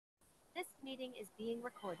meeting is being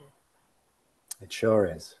recorded. It sure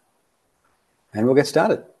is. And we'll get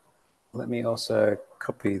started. Let me also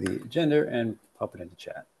copy the agenda and pop it into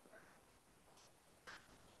chat.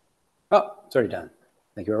 Oh, it's already done.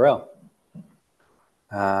 Thank you, Aurel.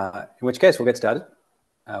 In which case, we'll get started.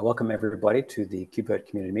 Welcome, everybody, to the KubeVirt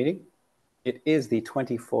community meeting. It is the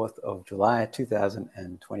 24th of July,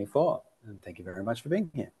 2024. And thank you very much for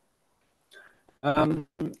being here.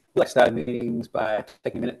 Let's start meetings by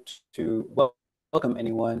taking a minute to welcome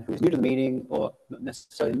anyone who is new to the meeting, or not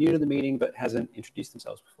necessarily new to the meeting, but hasn't introduced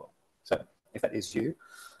themselves before. So if that is you,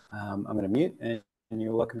 I'm going to mute, and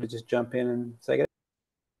you're welcome to just jump in and say good.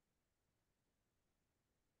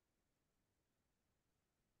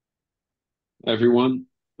 Hi, everyone.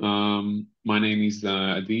 My name is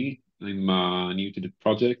Adi. I'm new to the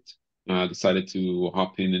project. Decided to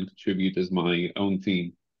hop in and contribute as my own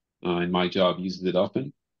theme. And my job uses it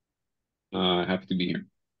often. Happy to be here.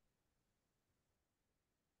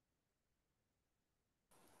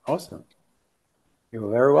 Awesome.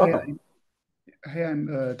 You're very welcome. Hi,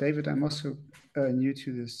 I'm David. I'm also new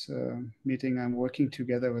to this meeting. I'm working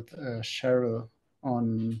together with Cheryl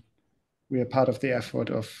on, we are part of the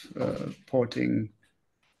effort of porting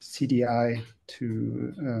CDI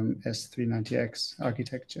to S390X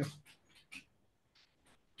architecture.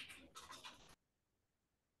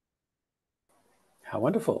 How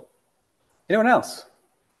wonderful. Anyone else?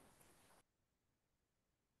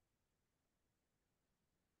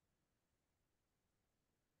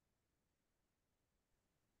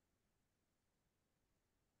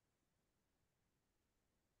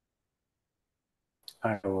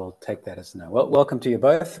 I will take that as a no. Well, welcome to you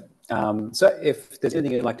both. So if there's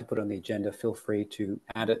anything you'd like to put on the agenda, feel free to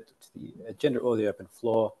add it to the agenda or the open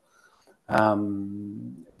floor.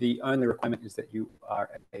 The only requirement is that you are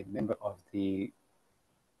a member of the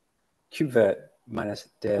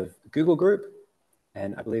KubeVirt-dev Google group.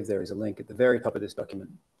 And I believe there is a link at the very top of this document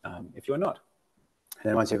if you are not. And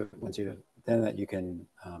then once you've done that, you can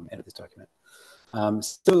edit this document.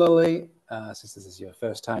 Similarly, since this is your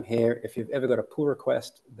first time here, if you've ever got a pull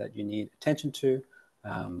request that you need attention to,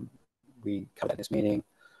 we cover that in this meeting.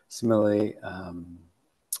 Similarly,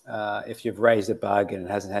 if you've raised a bug and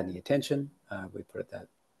it hasn't had any attention, we put that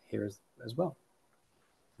here as well.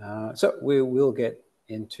 So we will get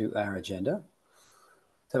into our agenda.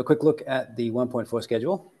 Let's have a quick look at the 1.4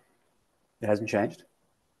 schedule. It hasn't changed.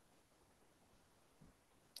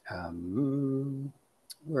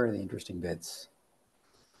 Where are the interesting bits?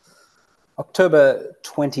 October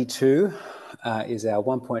 22 is our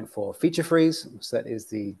 1.4 feature freeze. So that is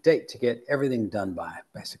the date to get everything done by,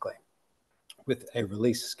 basically, with a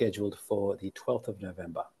release scheduled for the 12th of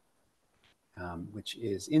November, which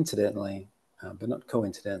is incidentally, but not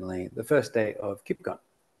coincidentally, the first day of KubeCon,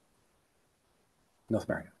 North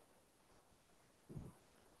America.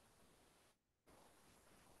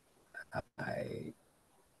 Let's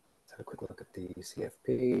have a quick look at the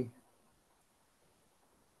CFP.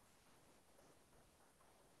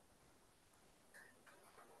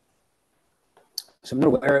 So I'm not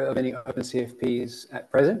aware of any open CFPs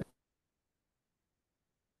at present.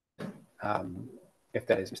 If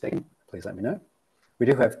that is mistaken, please let me know. We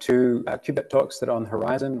do have two KubeVirt talks that are on the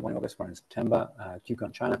horizon, one in August, one in September.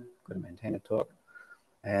 KubeCon China, got a maintainer talk,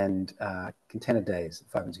 and Container Days,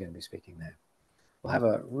 Fabian's going to be speaking there. We'll have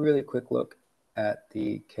a really quick look at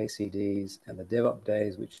the KCDs and the DevOps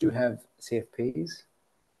days, which do have CFPs,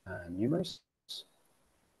 numerous.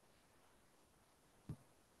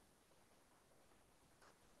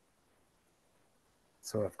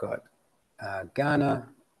 So I've got Ghana,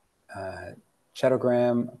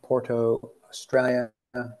 Chattogram, Porto, Australia,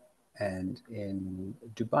 and in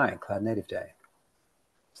Dubai, Cloud Native Day.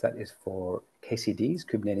 So that is for KCDs,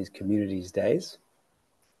 Kubernetes Communities Days,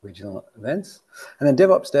 regional events. And then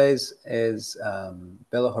DevOps Days is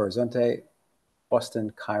Belo Horizonte,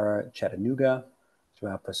 Boston, Cairo, Chattanooga,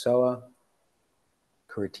 Joao Pessoa,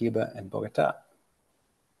 Curitiba, and Bogota.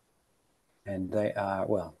 And they are,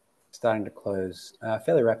 well, starting to close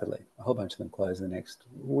fairly rapidly. A whole bunch of them close in the next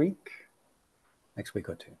week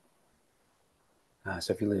or two.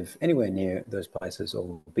 So if you live anywhere near those places or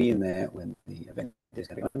will be in there when the event is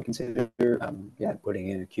going to go, consider putting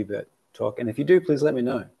in a KubeVirt talk. And if you do, please let me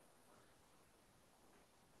know.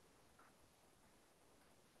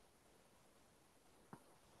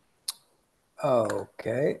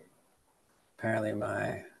 Okay. Apparently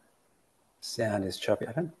my sound is choppy.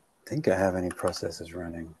 I don't think I have any processors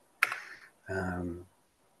running.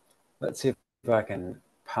 Let's see if I can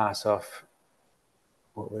pass off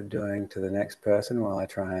what we're doing to the next person while I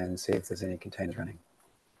try and see if there's any containers running.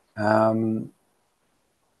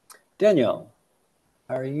 Daniel,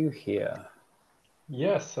 are you here?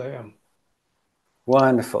 Yes, I am.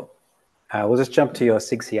 Wonderful. We'll just jump to your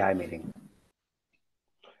SIG-CI meeting.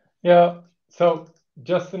 Yeah, so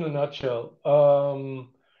just in a nutshell,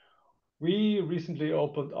 we recently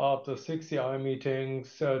opened up the 6CI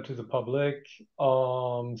meetings to the public.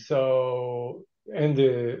 So in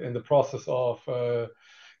the process of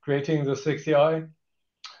creating the 6CI,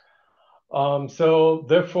 so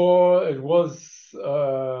therefore it was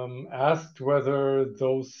asked whether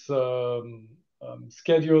those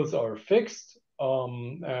schedules are fixed,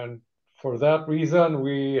 and for that reason,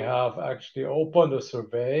 we have actually opened a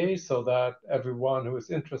survey so that everyone who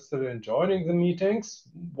is interested in joining the meetings,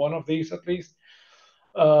 one of these at least,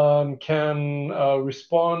 can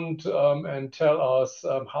respond and tell us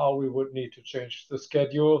how we would need to change the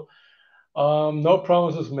schedule. No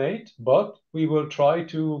promises made, but we will try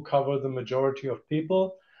to cover the majority of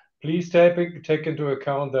people. Please take into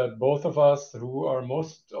account that both of us, who are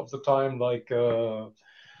most of the time like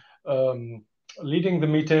leading the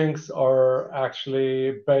meetings, are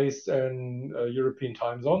actually based in European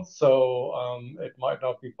time zones. So it might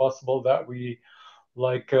not be possible that we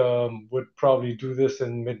would probably do this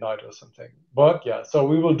in midnight or something. But yeah, so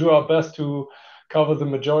we will do our best to cover the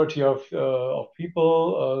majority of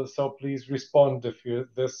people. So please respond if you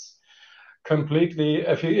this completely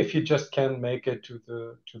if you just can't make it to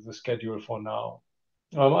the schedule for now.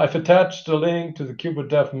 I've attached a link to the KubeVirt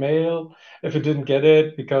dev mail if you didn't get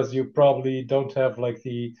it, because you probably don't have like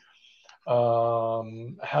the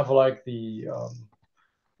haven't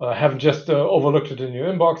just overlooked it in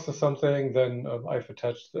your inbox or something, then I've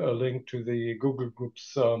attached a link to the Google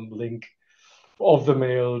Groups link of the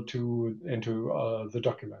mail into the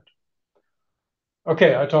document.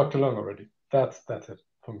 Okay, I talked too long already. That's it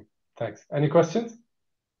for me. Thanks. Any questions?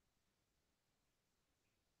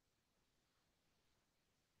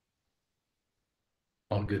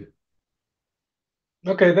 All good.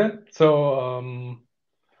 Okay then. So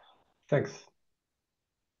thanks.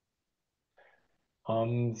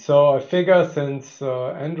 So I figure since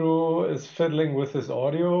Andrew is fiddling with his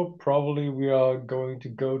audio, probably we are going to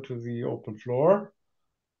go to the open floor.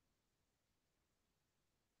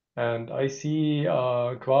 And I see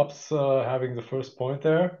Quabs having the first point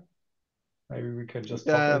there. Maybe we can just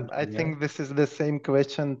talk into I think this is the same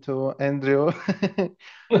question to Andrew.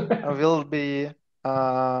 Will be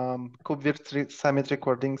KubeVirt Summit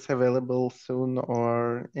recordings available soon,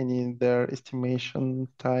 or any their estimation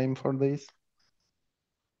time for this?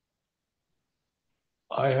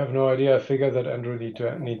 I have no idea. I figure that Andrew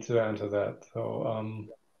needs to answer that. So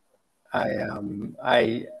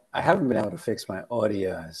I haven't been able to fix my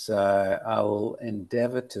audio, so I will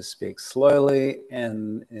endeavor to speak slowly,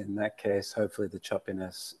 and in that case, hopefully the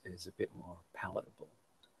choppiness is a bit more palatable.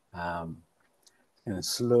 And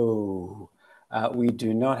slow. We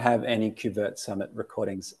do not have any KubeVirt Summit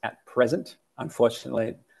recordings at present,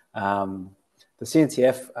 unfortunately. The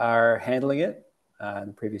CNCF are handling it.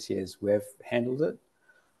 In previous years, we've handled it.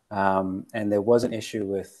 And there was an issue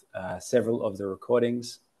with several of the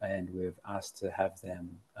recordings, and we've asked to have them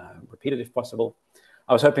repeated if possible.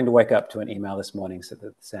 I was hoping to wake up to an email this morning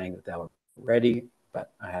saying that they were ready,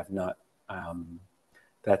 but I have not.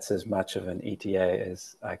 That's as much of an ETA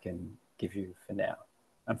as I can give you for now,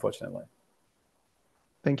 unfortunately.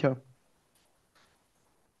 Thank you.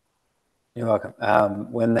 You're welcome.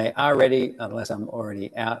 When they are ready, unless I'm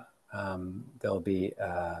already out, they'll be,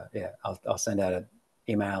 yeah, I'll send out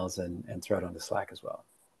emails and throw it onto Slack as well.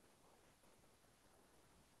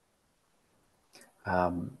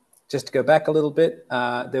 Just to go back a little bit,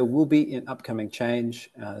 there will be an upcoming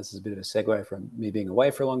change. This is a bit of a segue from me being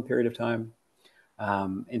away for a long period of time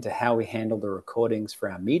into how we handle the recordings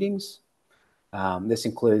for our meetings. This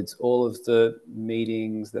includes all of the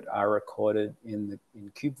meetings that are recorded in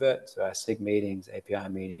KubeVirt, so our SIG meetings, API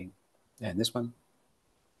meeting, and this one.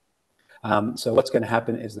 So what's going to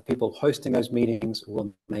happen is the people hosting those meetings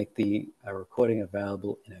will make the recording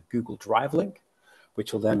available in a Google Drive link,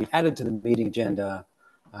 which will then be added to the meeting agenda.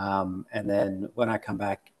 And then when I come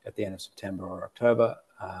back at the end of September or October,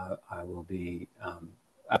 I will be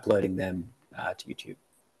uploading them to YouTube.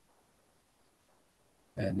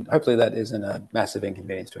 And hopefully that isn't a massive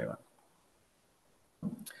inconvenience to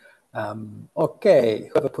anyone. Okay,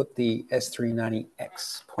 whoever put the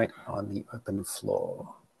S390X point on the open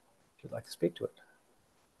floor, if you'd like to speak to it.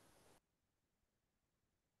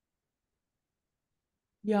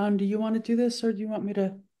 Jan, do you want to do this, or do you want me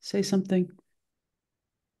to say something?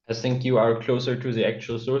 I think you are closer to the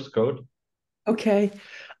actual source code. Okay.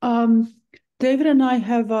 David and I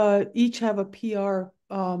have each have a PR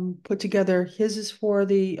put together. His is for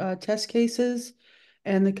the test cases,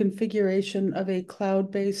 and the configuration of a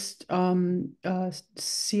cloud-based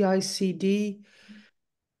CI/CD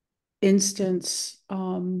instance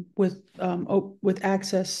with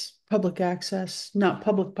access, public access, not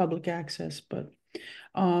public access, but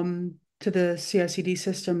to the CI/CD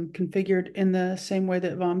system configured in the same way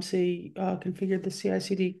that Vamsi configured the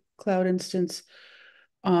CI/CD cloud instance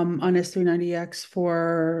on S390X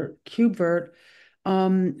for KubeVirt.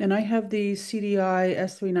 And I have the CDI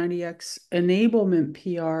S390X enablement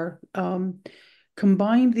PR.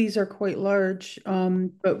 Combined, these are quite large,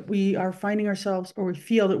 but we are finding ourselves, or we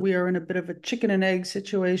feel that we are in a bit of a chicken and egg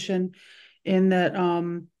situation in that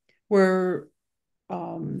we're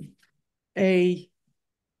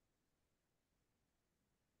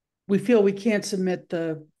we feel we can't submit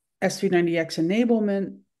the S390X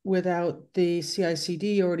enablement without the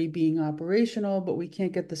CI/CD already being operational, but we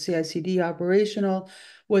can't get the CI/CD operational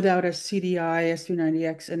without a CDI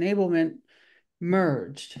S390X enablement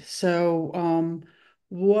merged. So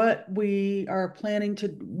what we are planning to,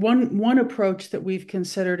 one approach that we've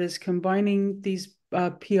considered is combining these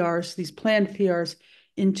PRs, these planned PRs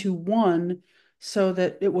into one so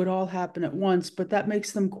that it would all happen at once, but that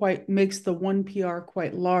makes the one PR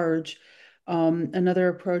quite large. Another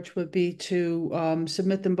approach would be to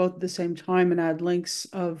submit them both at the same time and add links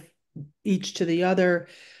of each to the other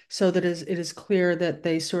so that it is clear that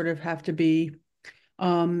they sort of have to be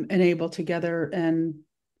enabled together. And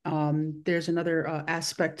there's another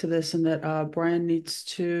aspect to this in that Brian needs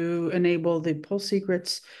to enable the pull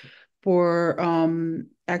secrets for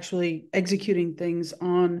actually executing things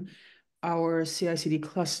on our CI/CD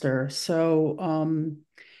cluster. So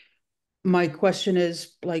my question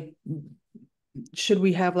is, like, should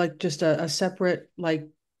we have like just a separate, like,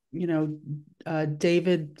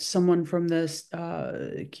 David, someone from this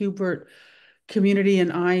KubeVirt community,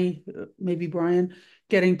 and maybe Brian,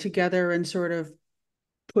 getting together and sort of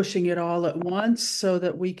pushing it all at once so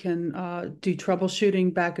that we can do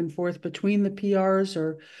troubleshooting back and forth between the PRs,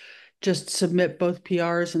 or just submit both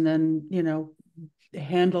PRs and then,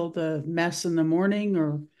 handle the mess in the morning,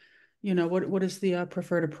 or, what is the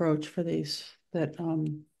preferred approach for these?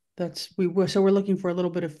 So we're looking for a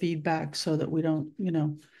little bit of feedback so that we don't,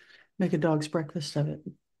 make a dog's breakfast of it.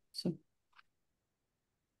 So.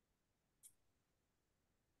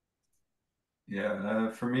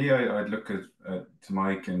 Yeah, for me, I'd look at to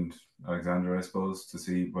Mike and Alexander, I suppose, to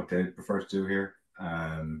see what they prefer to do here.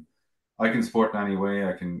 I can support in any way.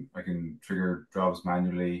 I can trigger jobs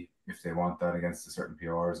manually if they want that against a certain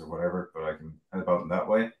PRs or whatever, but I can help out in that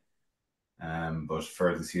way. But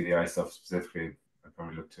for the CDI stuff specifically, I'd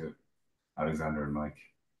probably look to Alexander and Mike.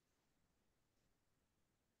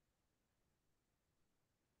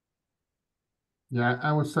 Yeah,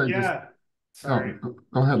 I would say just. Yeah, sorry.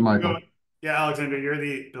 Go ahead, Michael. Yeah, Alexander, you're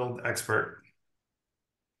the build expert.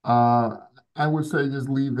 I would say just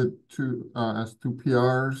leave it to as two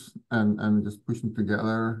PRs and just push them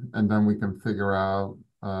together, and then we can figure out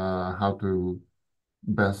how to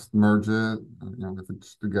best merge it. If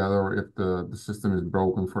it's together, or if the system is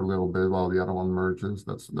broken for a little bit while the other one merges,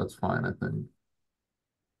 that's fine, I think.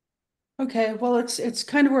 Okay, well, it's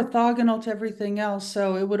kind of orthogonal to everything else,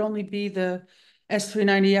 so it would only be the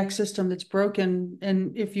S390X system that's broken,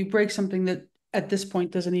 and if you break something that at this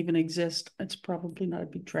point doesn't even exist, it's probably not a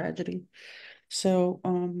big tragedy. So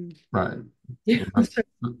Right. yeah,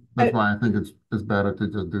 That's why I think it's better to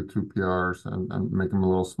just do two PRs and make them a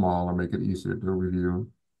little smaller, make it easier to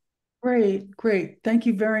review. Great. Thank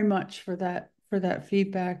you very much for that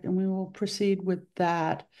feedback, and we will proceed with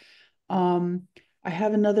that. I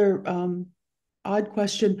have another odd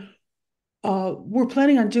question. We're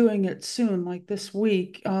planning on doing it soon, like this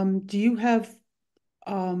week. Do you have,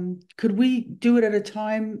 could we do it at a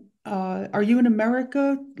time? Are you in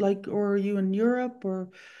America, like, or are you in Europe, or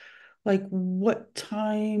like what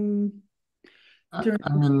time?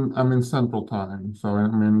 I'm in Central Time, so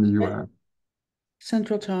I'm in the US.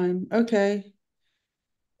 Central Time. Okay.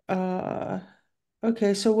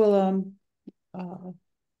 Okay, so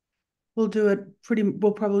we'll do it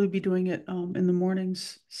we'll probably be doing it in the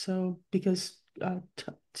mornings. So because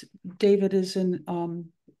David is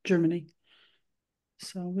in Germany.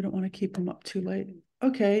 So we don't want to keep him up too late.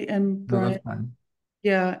 Okay, and No, Brian. that's fine.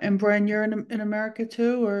 Yeah, and Brian, you're in America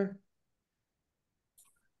too, or?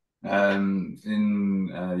 In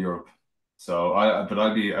Europe. So I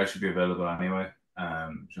should be available anyway.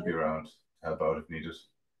 Should be around to help out if needed.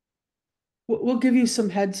 We'll give you some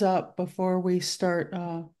heads up before we start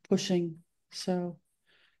pushing. So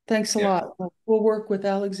thanks a lot. We'll work with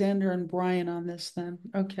Alexander and Brian on this then.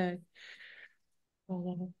 Okay.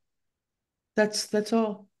 Well, that's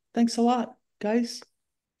all. Thanks a lot, guys.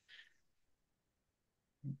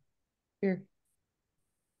 Here.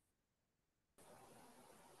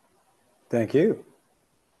 Thank you.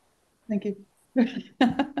 Thank you.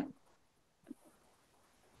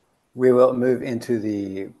 We will move into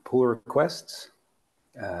the pull requests.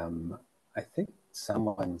 I think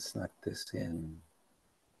someone snuck this in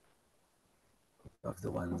of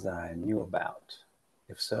the ones I knew about.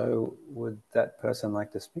 If so, would that person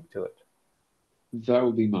like to speak to it? That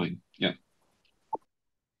would be mine. Yeah.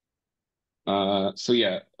 So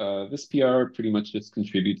yeah, this PR pretty much just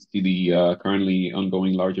contributes to the currently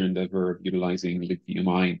ongoing larger endeavor of utilizing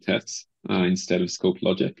libVMI tests instead of scope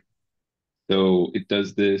logic. So it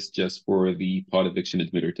does this just for the pod eviction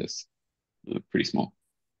admitter tests. Pretty small.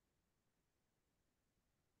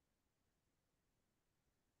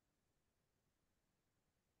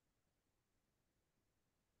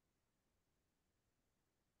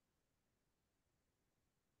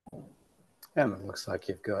 And it looks like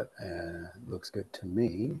you've got, looks good to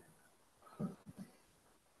me.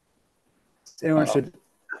 Anyone should.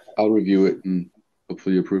 I'll review it and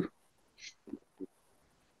hopefully approve.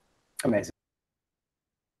 Amazing.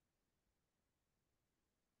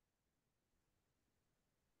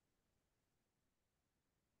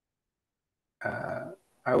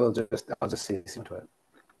 I'll just see into it.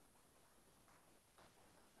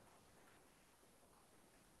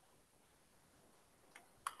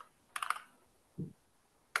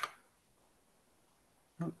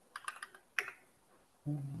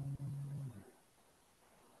 I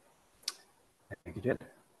think you did.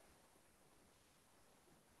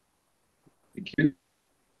 Thank you.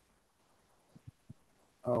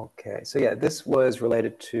 Okay, so yeah, this was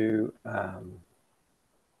related to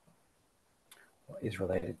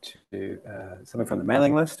something from the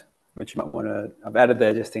mailing list, which you might want to. I've added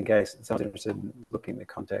there just in case someone's interested in looking at the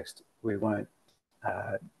context. We won't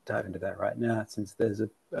dive into that right now since there's a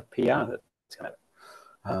PR that's kind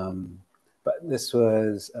of. But this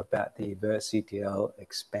was about the virtctl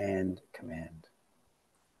expand command.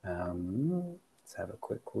 Let's have a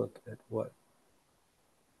quick look at what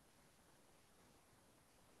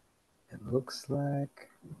it looks like.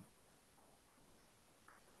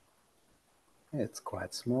 It's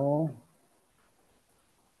quite small.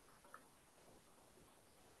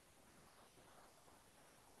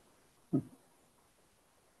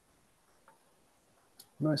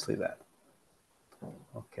 Mostly that.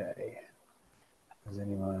 Okay. Has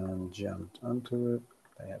anyone jumped onto it?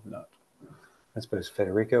 They have not. I suppose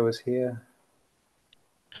Federico is here.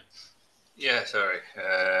 Yeah, sorry.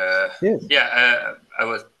 Yes. Yeah, I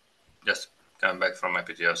was just coming back from my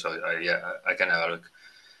PTO, so I can have a look.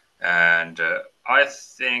 And I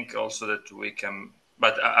think also that we can,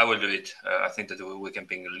 but I will do it. I think that we can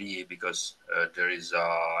ping Lee because there is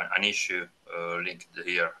an issue linked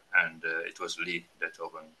here, and it was Lee that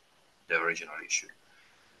opened the original issue.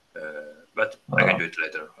 But I can do it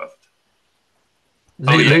later.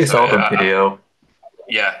 Lee's out on PTO.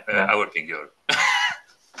 Yeah, I will ping you.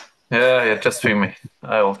 Yeah, just stream me.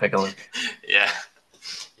 I will take a look. Yeah.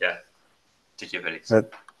 Thank you, Felix.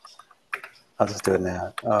 But I'll just do it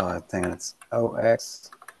now. Oh, I think it's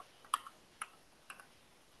OX.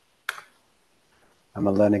 I'm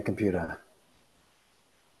a learning computer.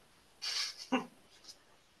 All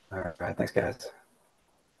right, thanks, guys.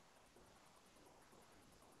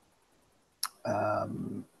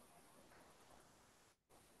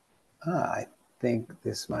 I think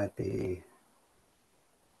this might be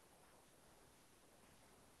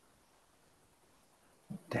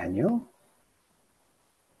Daniel.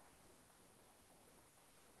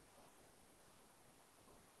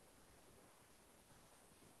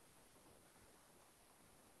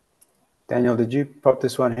 Daniel, did you pop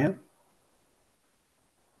this one here?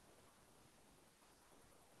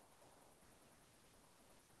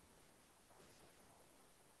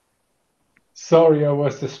 Sorry, I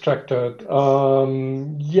was distracted.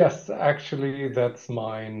 Yes, actually, that's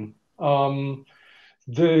mine.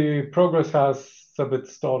 The progress has a bit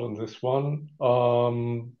stalled on this one.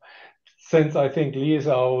 Since I think Lee is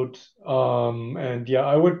out, and yeah,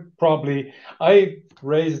 I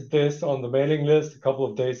raised this on the mailing list a couple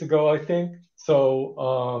of days ago, I think.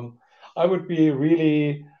 So I would be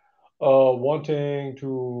really wanting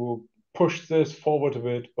to push this forward a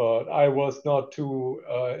bit, but I was not too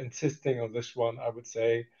insisting on this one, I would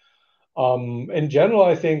say. In general,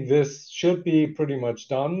 I think this should be pretty much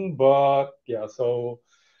done, but yeah, so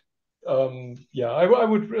yeah, I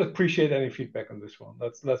would appreciate any feedback on this one.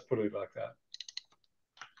 Let's put it like that.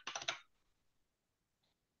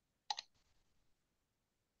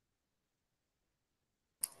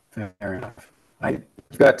 Fair enough.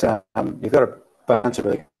 You've got a bunch of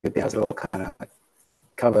really good things that all kind of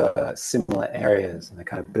cover similar areas and they're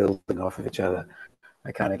kind of building off of each other,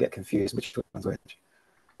 I kind of get confused which one's which.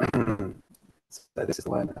 So this is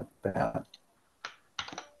the one about,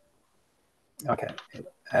 okay, it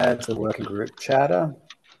adds the working group charter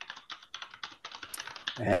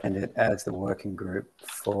and it adds the working group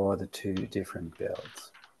for the two different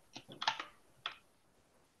builds.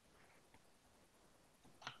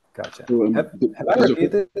 Gotcha. So, Have I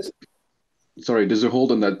reviewed this? Sorry, there's a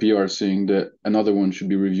hold on that PR saying that another one should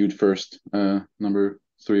be reviewed first, number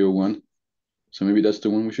 301. So maybe that's the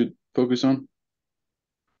one we should focus on.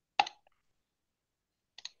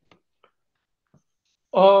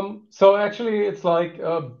 So actually, it's like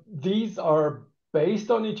these are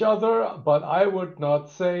based on each other, but I would not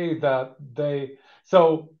say that they.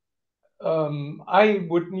 So I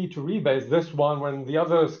would need to rebase this one when the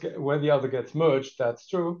other gets merged. That's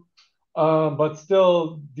true, but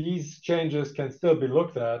still, these changes can still be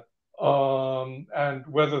looked at, and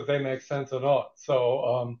whether they make sense or not.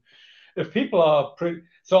 So if people are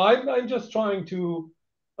so I'm just trying to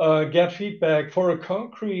get feedback for a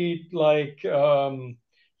concrete like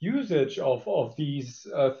usage of these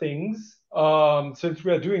things since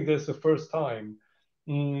we are doing this the first time.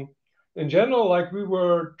 In general, like we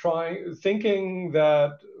were thinking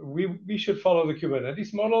that we should follow the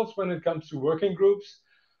Kubernetes models when it comes to working groups.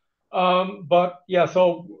 But yeah,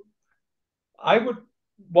 so I would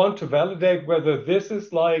want to validate whether this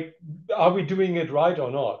is like, are we doing it right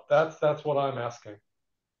or not? That's what I'm asking.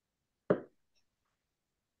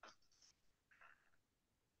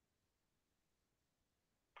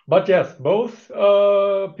 But yes, both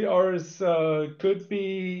PRs could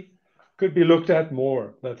be looked at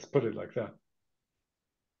more. Let's put it like that.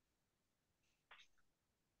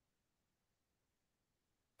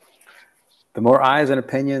 The more eyes and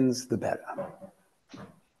opinions, the better.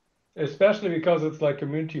 Especially because it's like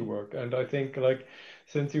community work. And I think like,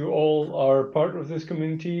 since you all are part of this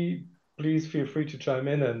community, please feel free to chime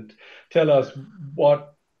in and tell us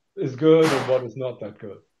what is good and what is not that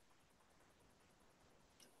good.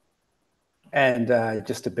 And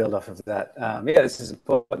just to build off of that, yeah, this is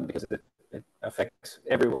important because it affects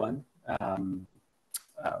everyone,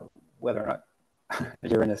 whether or not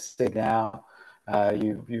you're in a SIG now,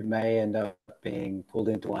 you may end up being pulled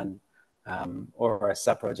into one or a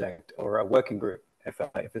sub-project or a working group if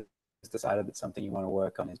it's decided that something you want to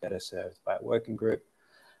work on is better served by a working group.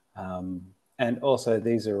 And also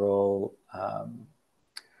these are all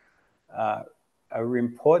are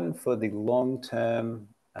important for the long-term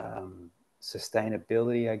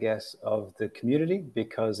sustainability, I guess, of the community,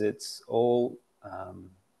 because it's all,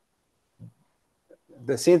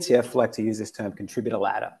 the CNCF like to use this term contributor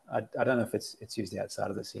ladder. I don't know if it's used outside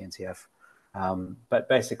of the CNCF, but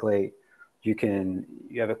basically you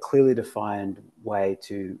have a clearly defined way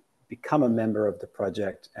to become a member of the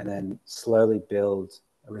project and then slowly build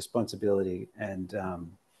a responsibility and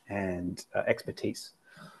expertise.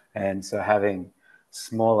 And so having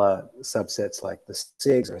smaller subsets like the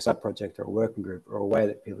SIGs or a sub-project or a working group or a way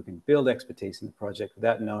that people can build expertise in the project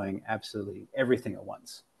without knowing absolutely everything at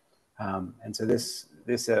once. And so this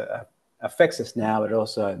affects us now, but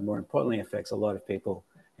also more importantly affects a lot of people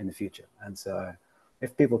in the future. And so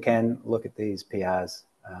if people can look at these PRs,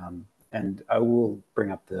 and I will bring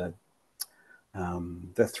up the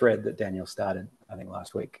thread that Daniel started, I think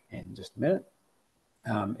last week, in just a minute,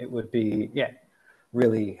 it would be, yeah,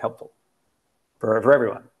 really helpful for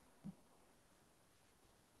everyone.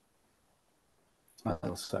 It's my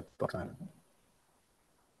little soapbox moment.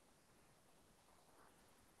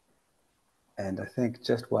 And I think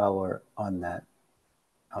just while we're on that,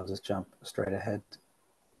 I'll just jump straight ahead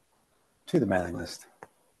to the mailing list,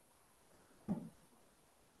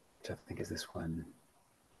 which I think is this one.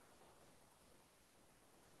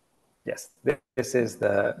 Yes, this is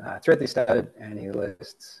the thread they started, and he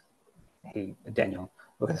lists, Daniel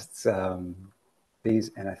lists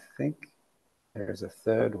these, and I think there's a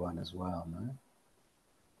third one as well, no?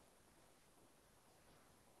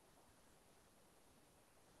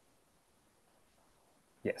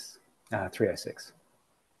 Yes, 306.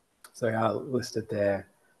 So I listed there.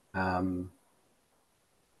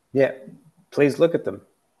 Yeah, please look at them.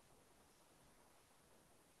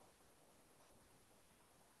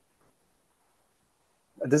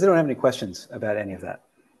 Does anyone have any questions about any of that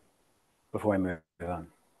before we move on?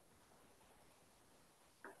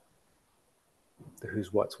 The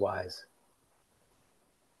who's, what's, whys.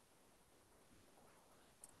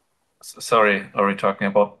 Sorry, are we talking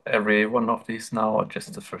about every one of these now or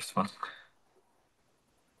just the first one?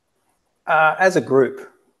 As a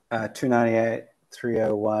group, 298,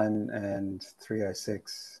 301, and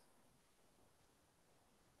 306.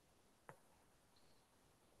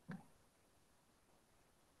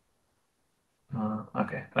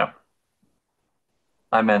 Okay, no.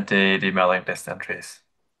 I meant the mailing list entries,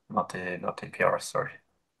 not the PRs, sorry.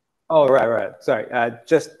 Oh, right. Sorry.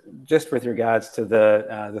 Just with regards to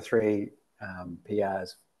the three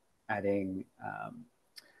PRs, adding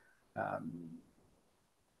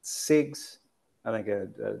SIGs. I think we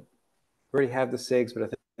already have the SIGs, but I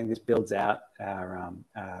think this builds out our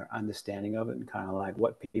understanding of it and kind of like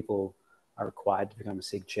what people are required to become a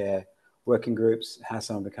SIG chair, working groups, how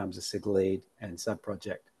someone becomes a SIG lead and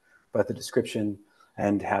sub-project, both the description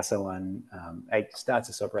and how someone starts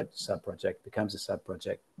a sub-project, becomes a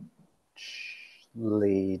sub-project,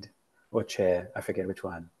 lead or chair, I forget which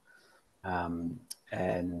one, and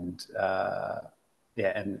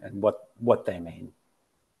what they mean.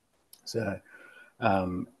 So,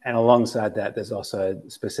 and alongside that, there's also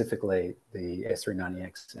specifically the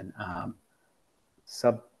S390X and ARM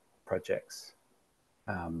sub projects.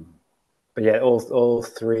 But yeah, all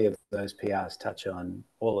three of those PRs touch on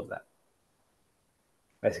all of that.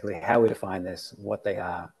 Basically, how we define this, what they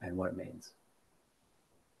are, and what it means.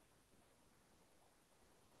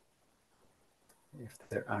 If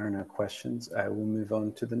there are no questions, I will move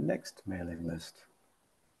on to the next mailing list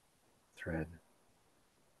thread.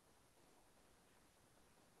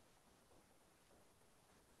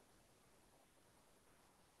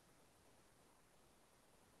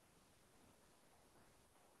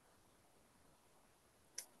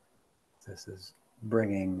 This is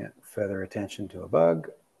bringing further attention to a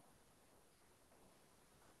bug.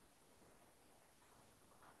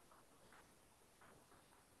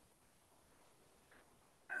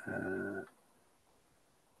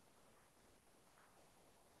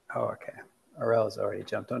 Oh, okay. Aurel's already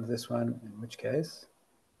jumped onto this one, in which case,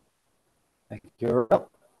 thank you, Aurel.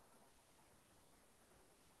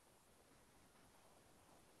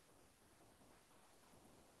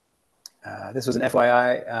 This was an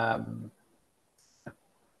FYI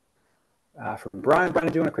from Brian. Brian,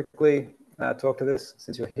 do you want to quickly talk to this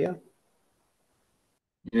since you're here?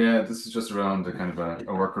 Yeah, this is just around the kind of a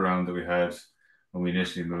workaround that we had when we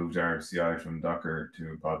initially moved our CI from Docker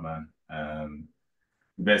to Podman.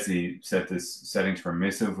 We basically set this setting to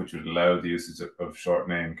permissive, which would allow the usage of short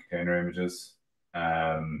name container images.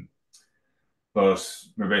 But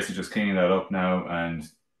we're basically just cleaning that up now, and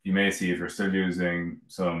you may see if you're still using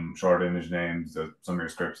some short image names that some of your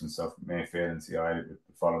scripts and stuff may fail in CI with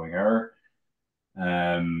the following error.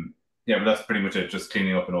 Yeah, but that's pretty much it. Just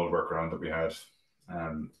cleaning up an old workaround that we had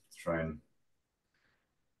to try and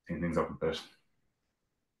clean things up a bit.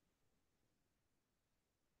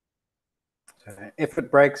 So if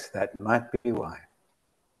it breaks, that might be why.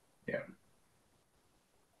 Yeah.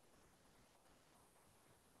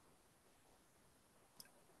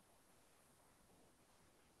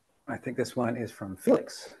 I think this one is from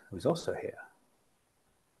Felix, who's also here.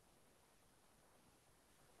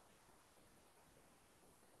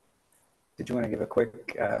 Did you want to give a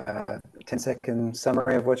quick 10-second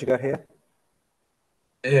summary of what you got here?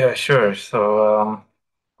 Yeah, sure. So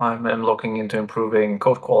I'm looking into improving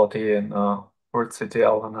code quality in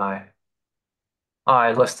VirtCTL, and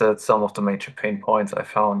I listed some of the major pain points I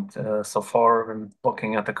found so far when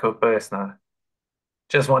looking at the code base. And I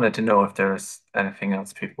just wanted to know if there's anything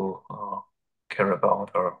else people care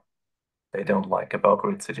about or they don't like about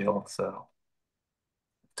VirtCTL. So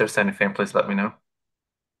if there's anything, please let me know.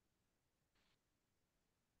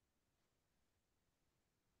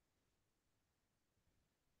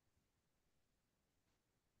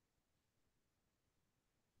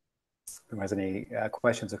 If anyone has any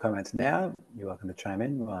questions or comments now, you're welcome to chime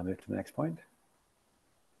in while I move to the next point.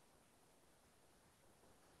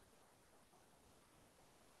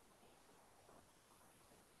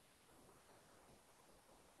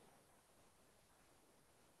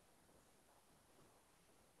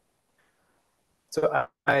 So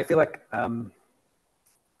I feel like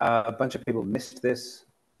a bunch of people missed this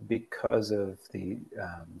because of the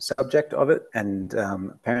subject of it, and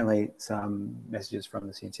apparently some messages from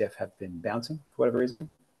the CNCF have been bouncing for whatever reason,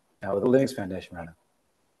 or the Linux Foundation rather.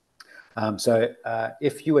 So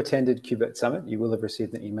if you attended KubeVirt Summit, you will have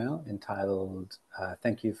received an email entitled,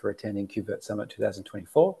 thank you for attending KubeVirt Summit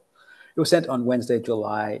 2024. It was sent on Wednesday,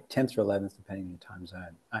 July 10th or 11th, depending on your time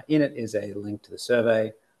zone. In it is a link to the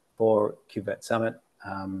survey for KubeVirt Summit.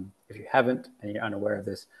 If you haven't and you're unaware of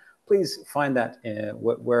this, please find that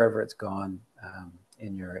wherever it's gone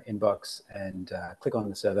in your inbox and click on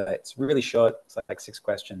the survey. It's really short. It's like 6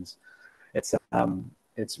 questions. It's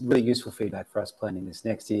really useful feedback for us planning this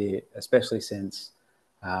next year, especially since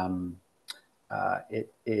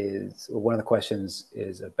it is one of the questions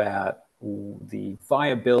is about the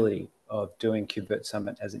viability of doing KubeVirt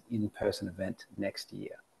Summit as an in-person event next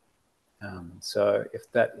year. So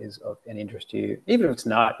if that is of any interest to you, even if it's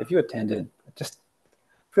not, if you attended, just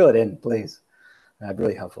fill it in, please.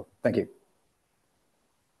 Really helpful. Thank you.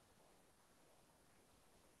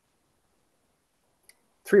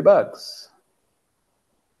 Three bugs.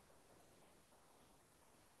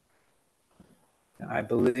 I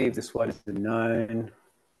believe this one is known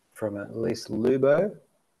from at least Lubo.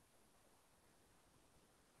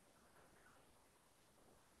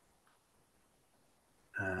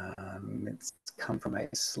 It's come from a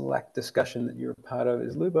Slack discussion that you're a part of.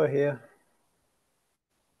 Is Lubo here?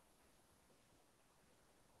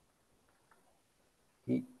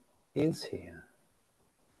 He is here.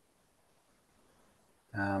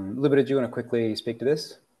 Lubo, did you want to quickly speak to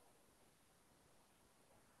this?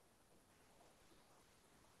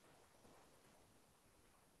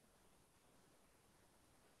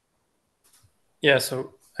 Yeah,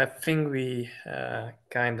 so I think we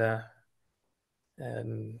kind of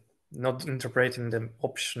not interpreting the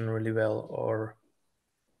option really well, or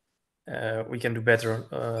we can do better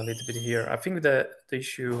a little bit here. I think the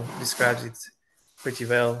issue describes it pretty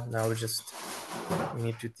well. Now we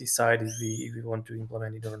need to decide if we want to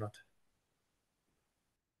implement it or not.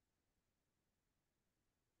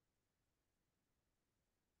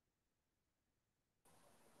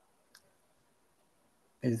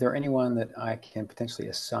 Is there anyone that I can potentially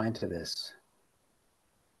assign to this?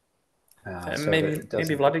 So maybe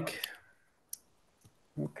Vladik.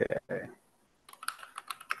 Okay.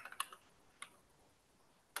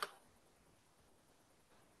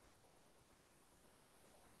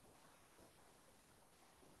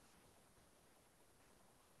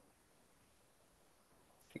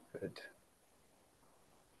 Good.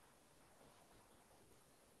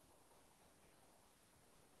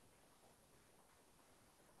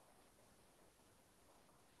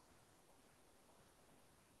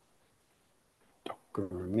 Docker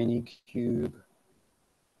Minikube.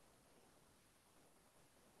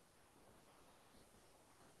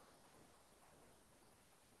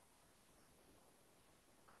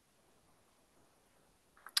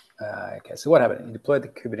 Okay, so what happened? You deployed the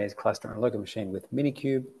Kubernetes cluster on a local machine with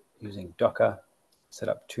Minikube using Docker, set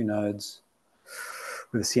up 2 nodes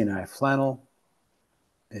with a CNI flannel.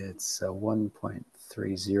 It's a 1.30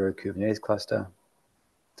 Kubernetes cluster.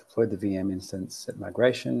 Deployed the VM instance at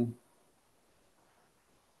migration,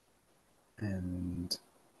 and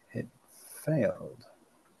it failed.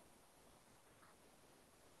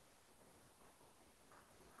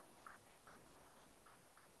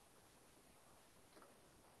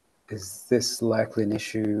 Is this likely an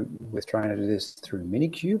issue with trying to do this through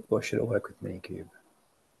Minikube, or should it work with Minikube?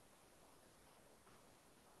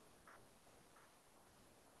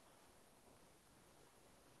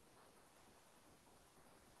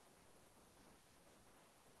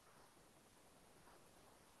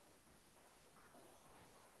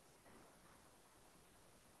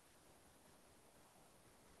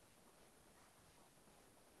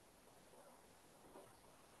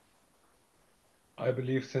 I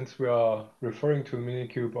believe since we are referring to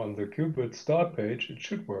Minikube on the KubeVirt start page, it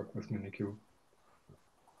should work with Minikube.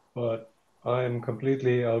 But I'm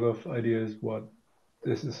completely out of ideas what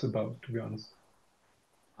this is about, to be honest.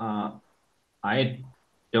 I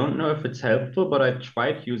don't know if it's helpful, but I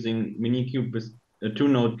tried using Minikube with a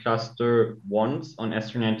 2-node cluster once on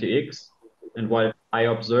S390X. And what I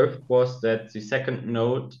observed was that the second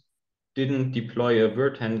node didn't deploy a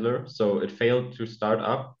virt handler, so it failed to start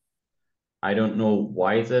up. I don't know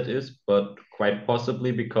why that is, but quite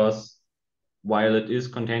possibly because while it is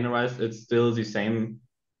containerized, it's still the same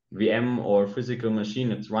VM or physical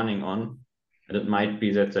machine it's running on. And it might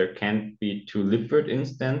be that there can't be 2 libvirt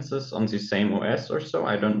instances on the same OS or so.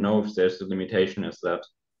 I don't know if there's a limitation as that.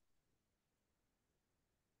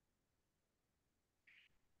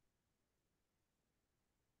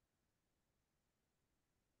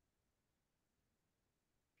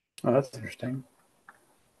 Oh, that's interesting.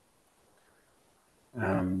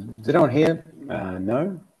 Is anyone here?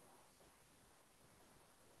 No?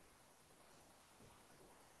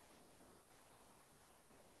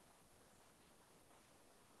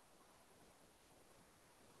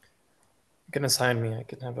 You can assign me. I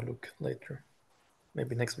can have a look later,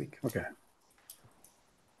 maybe next week. Okay.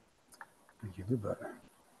 Thank you, Lubo.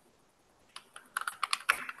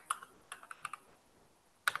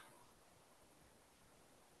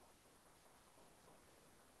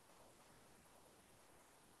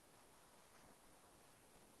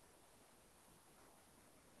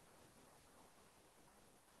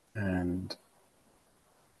 And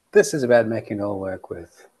this is about making it all work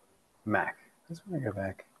with Mac. Let's go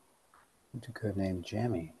back into code name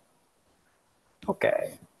Jammy.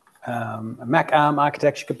 Okay. A Mac ARM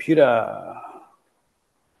architecture computer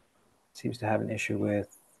seems to have an issue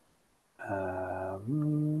with,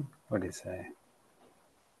 what did it say?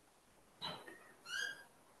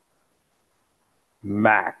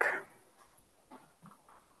 Mac.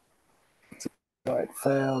 So it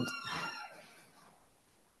failed.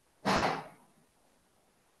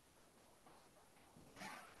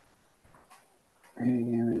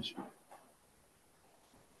 Image.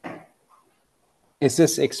 Is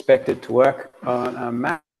this expected to work on a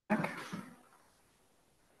Mac?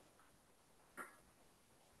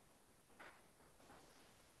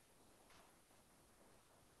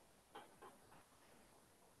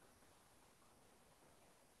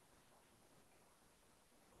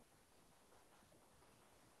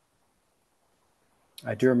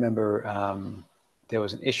 I do remember there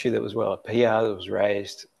was an issue that was, well, a PR that was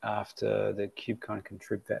raised after the KubeCon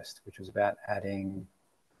KubeVirt, which was about adding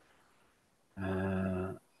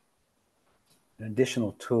an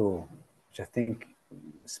additional tool, which I think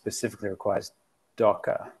specifically requires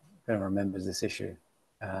Docker. Everyone remembers this issue,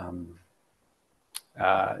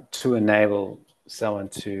 to enable someone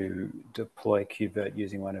to deploy KubeVirt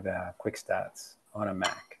using one of our quick starts on a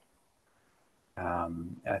Mac.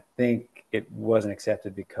 I think it wasn't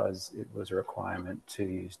accepted because it was a requirement to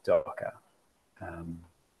use Docker.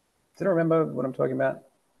 Does anyone remember what I'm talking about?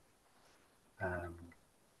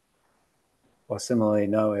 Or similarly,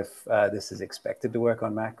 know if this is expected to work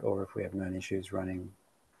on Mac or if we have known issues running.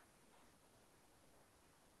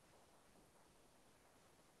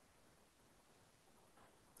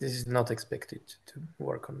 This is not expected to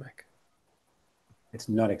work on Mac. It's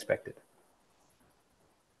not expected.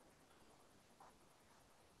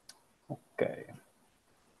 Okay.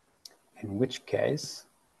 In which case,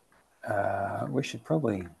 we should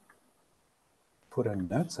probably put a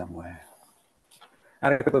note somewhere. I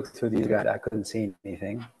had a quick look through the guide. I couldn't see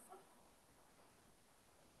anything.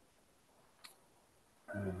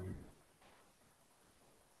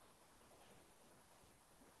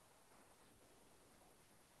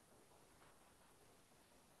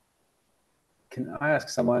 Can I ask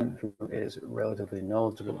someone who is relatively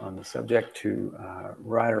knowledgeable on the subject to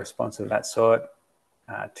write a response of that sort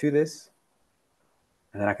to this?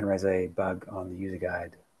 And then I can raise a bug on the user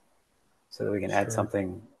guide so that we can add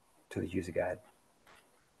something to the user guide.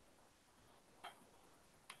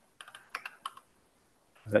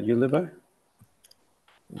 Is that you, Libo?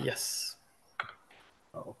 Yes.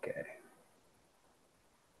 Okay.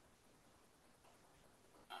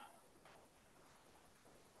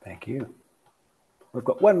 Thank you. We've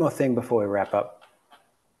got one more thing before we wrap up.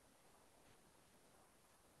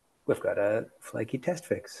 We've got a flaky test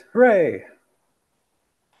fix. Hooray!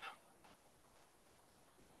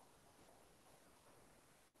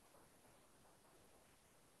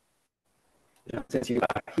 Since you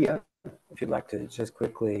are here, if you'd like to just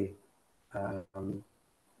quickly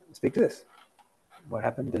speak to this, what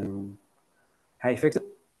happened and how you fixed it,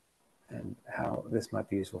 and how this might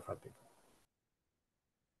be useful for other people.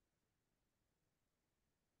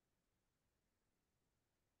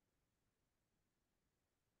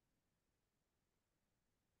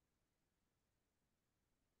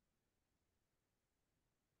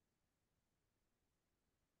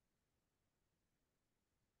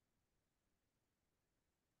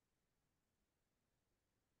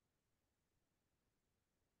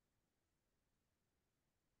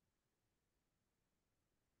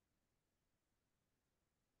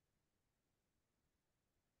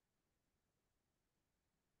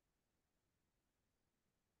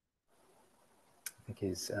 I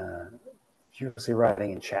think he's furiously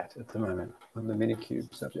writing in chat at the moment on the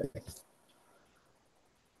Minikube subject.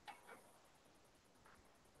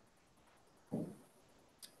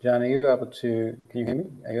 John, are you able to, can you hear me?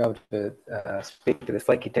 Are you able to speak to the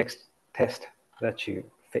flaky text test that you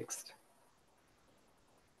fixed?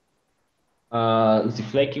 The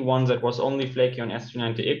flaky one that was only flaky on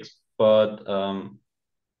S390X, but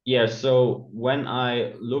yeah, so when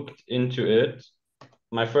I looked into it,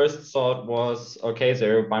 my first thought was, okay,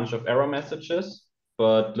 there are a bunch of error messages,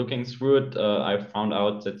 but looking through it, I found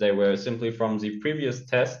out that they were simply from the previous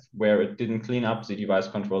test where it didn't clean up the device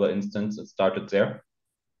controller instance. It started there.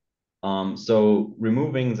 So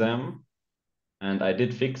removing them, and I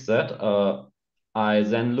did fix that. I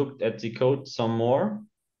then looked at the code some more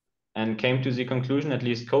and came to the conclusion, at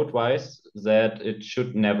least code-wise, that it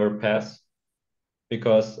should never pass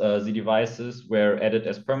because the devices were added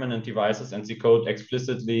as permanent devices and the code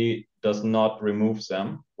explicitly does not remove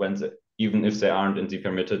them even if they aren't in the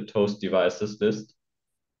permitted host devices list.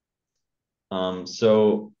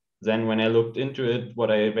 So then when I looked into it,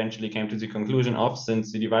 what I eventually came to the conclusion of,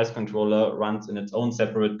 since the device controller runs in its own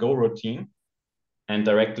separate Go routine, and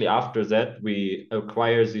directly after that, we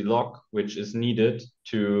acquire the lock which is needed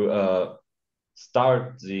to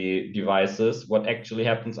start the devices. What actually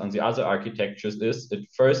happens on the other architectures is it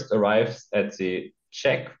first arrives at the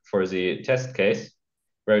check for the test case,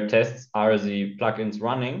 where it tests are the plugins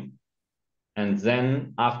running, and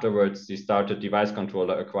then afterwards the started device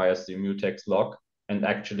controller acquires the mutex lock and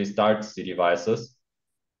actually starts the devices.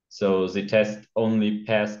 So the test only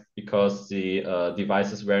passed because the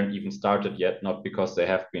devices weren't even started yet, not because they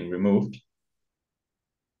have been removed.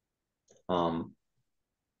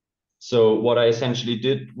 So what I essentially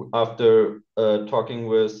did after talking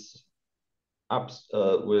with XPRVark,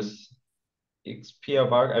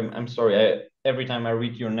 I'm sorry, every time I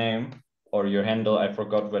read your name or your handle, I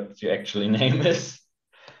forgot what your actually name is.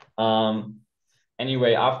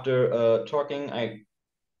 Anyway, after talking, I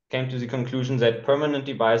came to the conclusion that permanent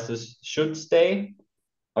devices should stay.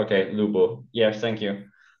 Okay, Lubo. Yes, thank you.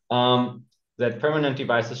 That permanent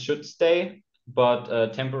devices should stay,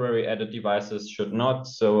 but temporary added devices should not.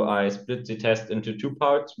 So I split the test into two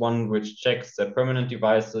parts, one which checks that permanent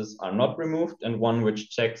devices are not removed and one which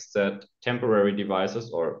checks that temporary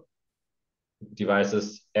devices or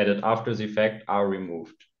devices added after the fact are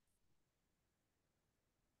removed.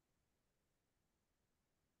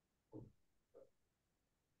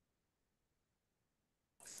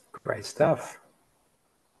 Great stuff.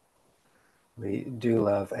 We do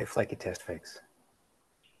love a flaky test fix.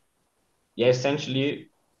 Yeah,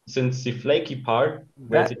 essentially, since the flaky part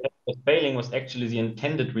where the test was failing was actually the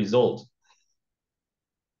intended result.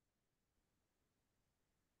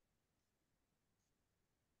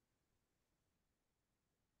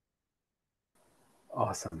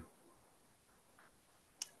 Awesome.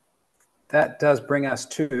 That does bring us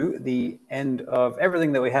to the end of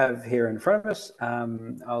everything that we have here in front of us.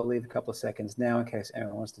 I'll leave a couple of seconds now in case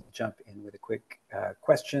anyone wants to jump in with a quick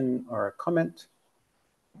question or a comment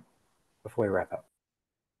before we wrap up.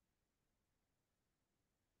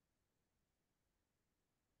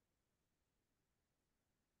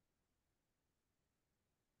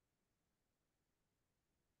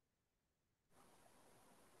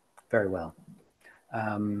 Very well.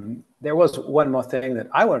 There was one more thing that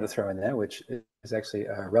I wanted to throw in there, which is actually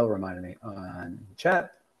Rel reminded me on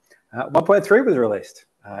chat. 1.3 was released.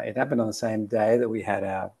 It happened on the same day that we had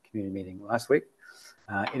our community meeting last week.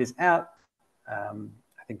 It is out. I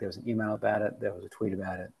think there was an email about it. There was a tweet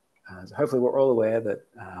about it. So hopefully we're all aware that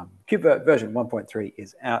KubeVirt version 1.3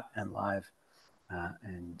 is out and live.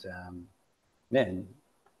 Man,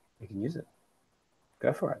 you can use it.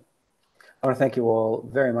 Go for it. I want to thank you all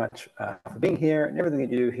very much for being here and everything that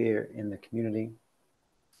you do here in the community.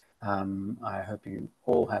 I hope you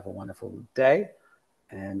all have a wonderful day,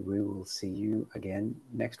 and we will see you again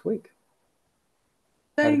next week.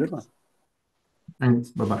 Have a good one. Thanks.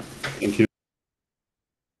 Bye-bye. Thank you.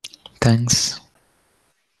 Thanks.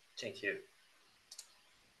 Thank you.